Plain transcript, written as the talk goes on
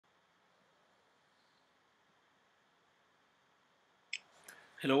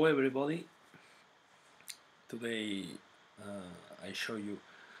Hello everybody. Today I show you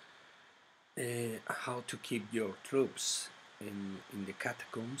how to keep your troops in the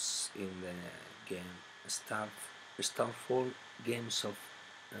catacombs in the game Starfall games of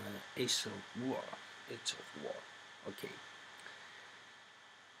Age of War. Age of War. Okay.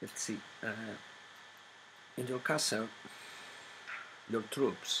 Let's see. In your castle, your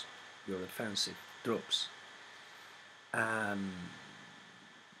troops, your defensive troops, um,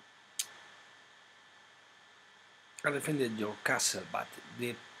 are defending your castle, but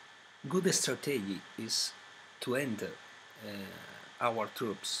the good strategy is to enter our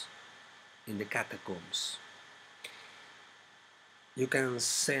troops in the catacombs. You can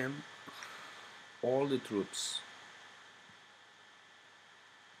send all the troops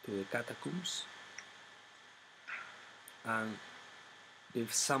to the catacombs, and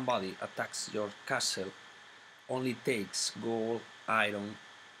if somebody attacks your castle, only takes gold, iron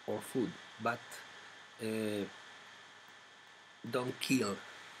or food, but don't kill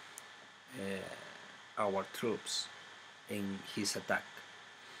our troops in his attack.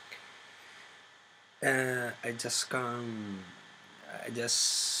 I just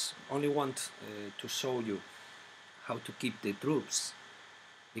only want to show you how to keep the troops,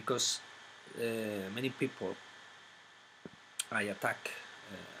 because many people I attack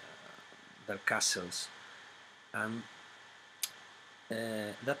their castles, and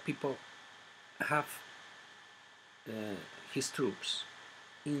that people have his troops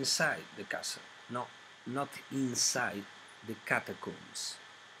inside the castle, not inside the catacombs.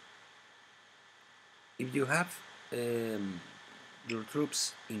 If you have your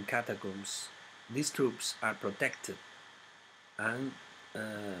troops in catacombs, these troops are protected and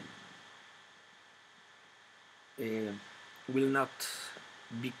will not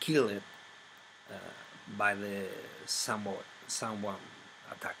be killed by the someone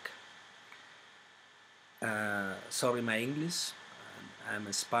attack. Sorry, my English.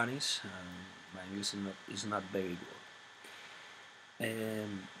 I'm Spanish, and my English is not very good.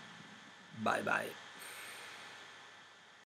 Bye bye.